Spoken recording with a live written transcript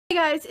Hey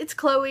guys, it's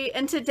Chloe,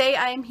 and today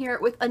I am here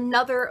with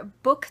another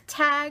book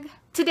tag.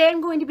 Today I'm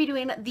going to be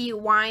doing the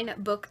wine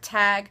book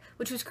tag,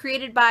 which was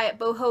created by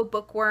Boho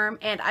Bookworm,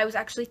 and I was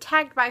actually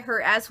tagged by her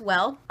as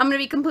well. I'm going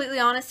to be completely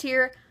honest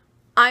here,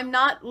 I'm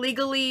not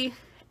legally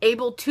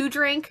able to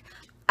drink.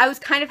 I was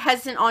kind of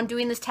hesitant on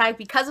doing this tag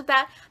because of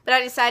that, but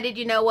I decided,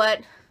 you know what,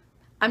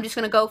 I'm just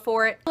going to go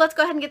for it. Let's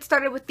go ahead and get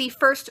started with the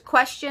first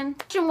question.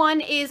 Question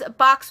 1 is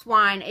Box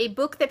Wine, a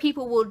book that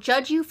people will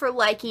judge you for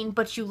liking,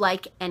 but you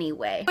like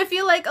anyway. I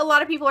feel like a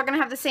lot of people are going to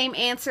have the same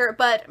answer,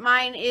 but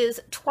mine is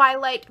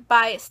Twilight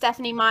by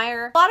Stephenie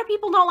Meyer. A lot of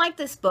people don't like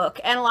this book,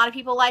 and a lot of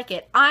people like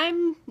it.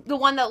 I'm the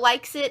one that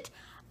likes it.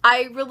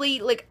 I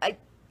really,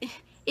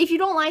 if you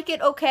don't like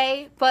it,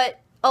 okay, but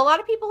a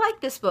lot of people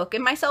like this book,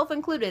 and myself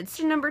included.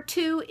 So number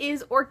 2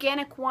 is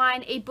Organic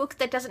Wine, a book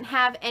that doesn't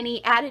have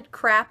any added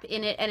crap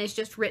in it and is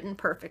just written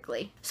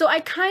perfectly. So I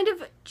kind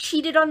of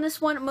cheated on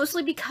this one,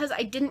 mostly because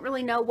I didn't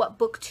really know what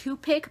book to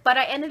pick, but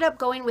I ended up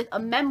going with a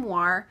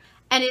memoir,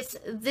 and it's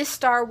This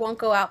Star Won't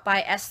Go Out by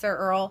Esther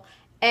Earl,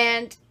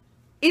 and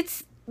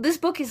this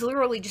book is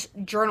literally just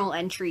journal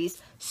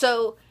entries,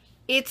 so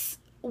it's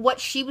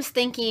what she was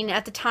thinking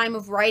at the time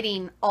of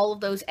writing all of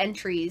those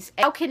entries.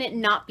 How can it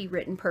not be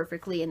written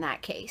perfectly in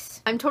that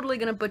case? I'm totally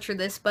gonna butcher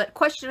this, but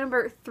question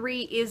number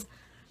 3 is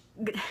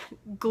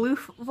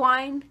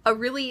Glühwein, a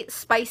really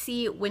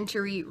spicy,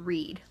 wintry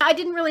read. I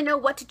didn't really know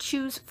what to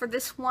choose for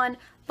this one,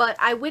 but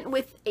I went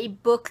with a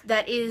book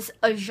that is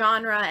a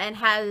genre and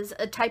has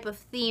a type of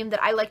theme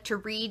that I like to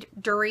read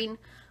during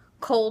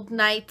cold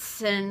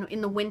nights and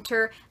in the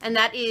winter, and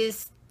that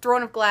is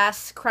Throne of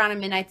Glass, Crown of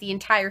Midnight, the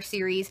entire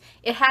series.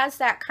 It has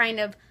that kind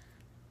of,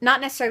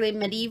 not necessarily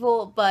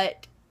medieval,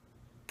 but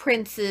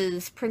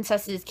princes,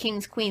 princesses,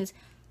 kings, queens,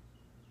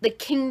 the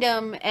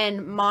kingdom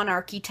and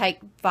monarchy type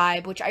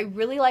vibe, which I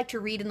really like to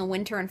read in the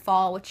winter and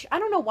fall, which I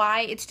don't know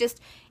why,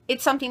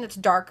 it's something that's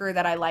darker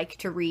that I like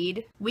to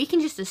read. We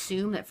can just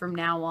assume that from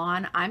now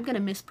on, I'm going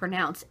to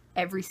mispronounce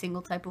every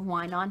single type of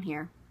wine on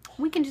here.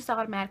 We can just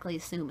automatically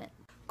assume it.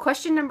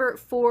 Question number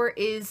 4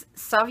 is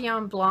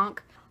Sauvignon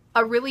Blanc,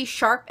 a really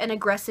sharp and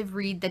aggressive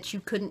read that you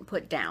couldn't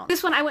put down.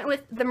 This one I went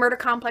with The Murder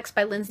Complex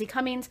by Lindsay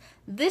Cummings.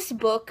 This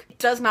book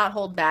does not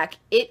hold back.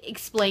 It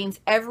explains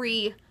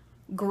every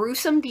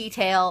gruesome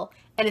detail,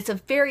 and it's a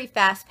very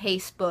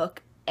fast-paced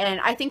book, and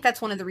I think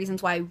that's one of the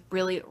reasons why I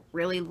really,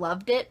 really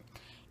loved it.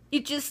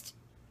 It tells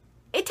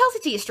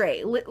it to you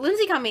straight.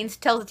 Lindsay Cummings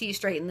tells it to you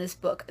straight in this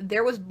book.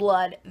 There was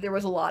blood. There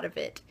was a lot of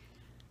it.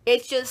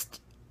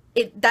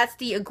 That's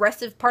the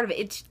aggressive part of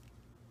it.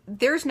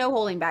 There's no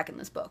holding back in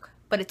this book,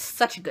 but it's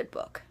such a good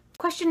book.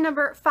 Question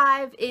number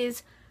 5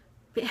 is,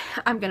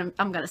 I'm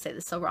gonna say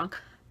this so wrong,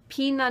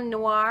 Pinot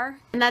Noir,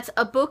 and that's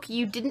a book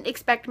you didn't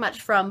expect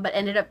much from, but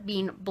ended up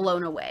being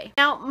blown away.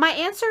 Now, my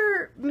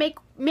answer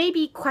may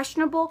be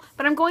questionable,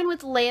 but I'm going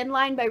with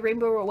Landline by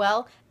Rainbow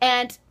Rowell,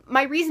 and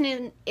my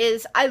reasoning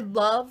is I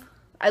love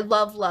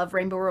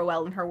Rainbow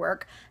Rowell and her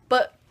work,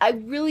 but I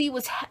really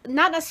was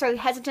not necessarily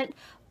hesitant,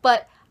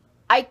 but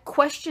I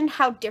questioned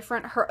how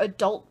different her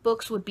adult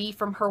books would be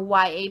from her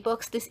YA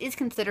books. This is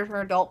considered her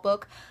adult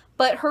book,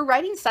 but her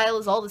writing style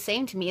is all the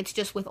same to me. It's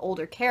just with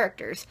older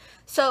characters.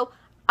 So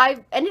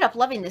I ended up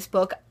loving this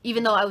book,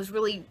 even though I was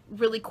really,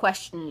 really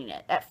questioning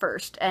it at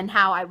first and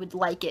how I would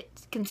like it,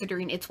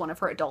 considering it's one of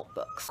her adult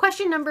books.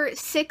 Question number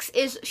 6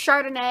 is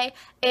Chardonnay,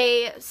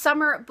 a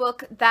summer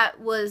book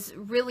that was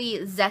really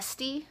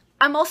zesty.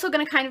 I'm also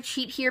going to kind of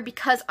cheat here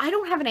because I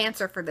don't have an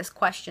answer for this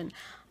question.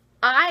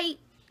 I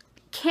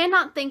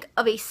cannot think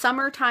of a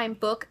summertime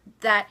book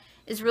that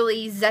is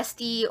really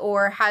zesty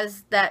or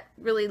has that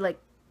really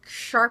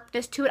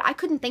sharpness to it. I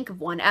couldn't think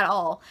of one at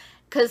all,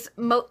 because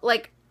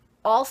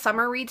all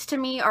summer reads to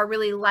me are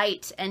really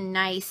light and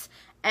nice,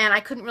 and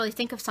I couldn't really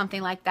think of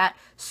something like that.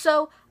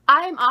 So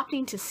I'm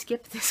opting to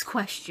skip this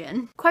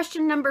question.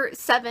 Question number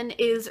 7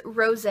 is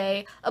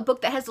Rosé, a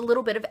book that has a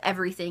little bit of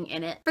everything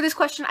in it. For this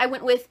question, I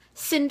went with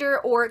Cinder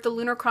or the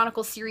Lunar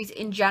Chronicles series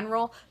in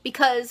general,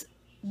 because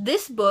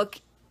this book,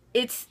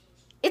 it's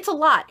a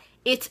lot.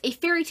 It's a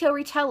fairy tale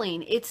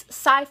retelling, it's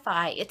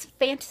sci-fi, it's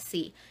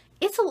fantasy.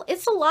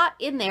 It's a lot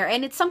in there,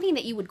 and it's something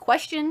that you would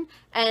question,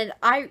 and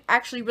I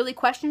actually really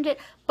questioned it,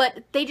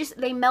 but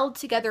they meld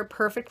together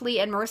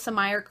perfectly, and Marissa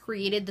Meyer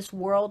created this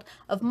world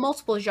of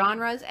multiple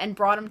genres and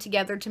brought them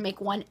together to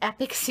make one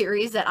epic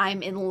series that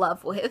I'm in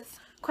love with.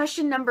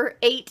 Question number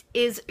 8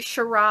 is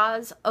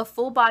Shiraz, a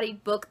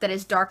full-bodied book that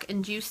is dark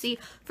and juicy.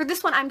 For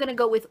this one, I'm going to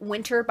go with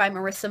Winter by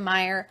Marissa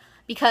Meyer,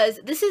 because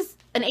this is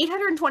an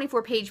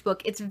 824-page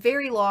book. It's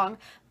very long,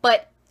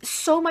 but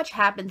so much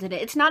happens in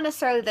it. It's not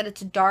necessarily that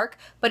it's dark,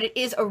 but it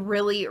is a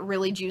really,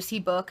 really juicy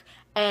book,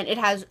 and it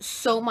has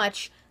so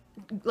much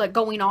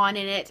going on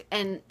in it,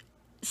 and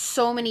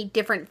so many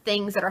different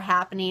things that are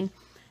happening,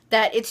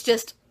 that it's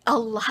just a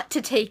lot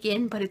to take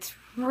in, but it's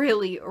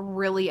really,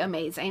 really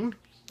amazing.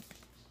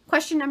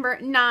 Question number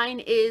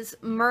 9 is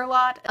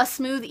Merlot, a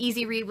smooth,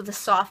 easy read with a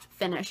soft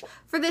finish.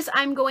 For this,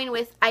 I'm going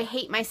with I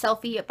Hate My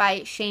Selfie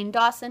by Shane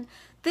Dawson.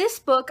 This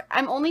book,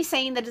 I'm only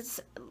saying that it's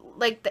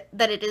like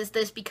that it is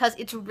this because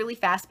it's a really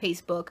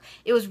fast-paced book.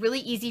 It was really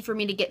easy for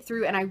me to get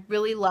through and I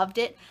really loved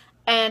it.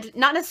 And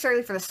not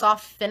necessarily for the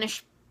soft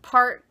finish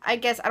part, I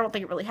guess. I don't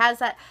think it really has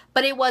that,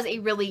 but it was a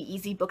really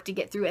easy book to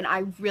get through and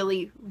I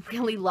really,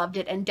 really loved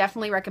it and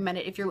definitely recommend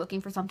it if you're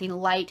looking for something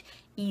light,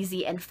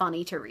 easy, and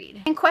funny to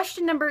read. And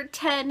question number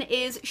 10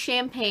 is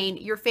Champagne,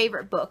 your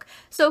favorite book.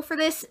 So for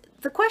this,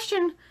 the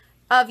question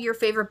of your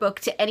favorite book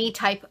to any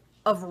type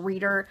of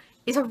reader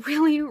is a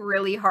really,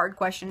 really hard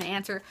question to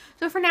answer.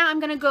 So for now, I'm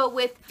going to go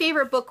with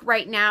favorite book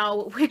right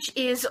now, which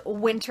is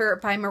Winter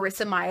by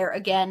Marissa Meyer.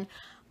 Again,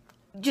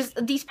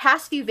 just these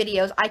past few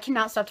videos, I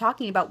cannot stop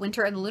talking about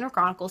Winter and the Lunar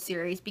Chronicles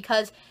series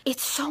because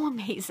it's so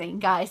amazing,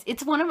 guys.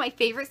 It's one of my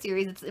favorite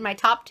series. It's in my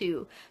top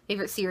 2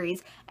 favorite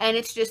series, and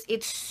it's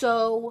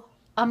so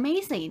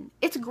amazing.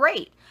 It's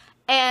great,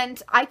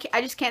 and I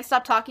just can't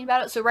stop talking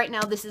about it. So right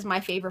now, this is my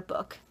favorite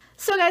book.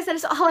 So guys, that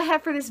is all I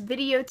have for this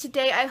video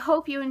today. I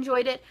hope you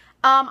enjoyed it.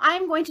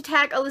 I'm going to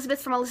tag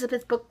Elizabeth from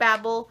Elizabeth's Book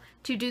Babble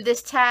to do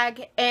this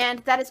tag, and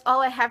that is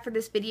all I have for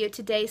this video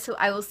today, so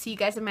I will see you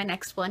guys in my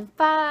next one.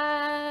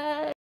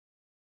 Bye!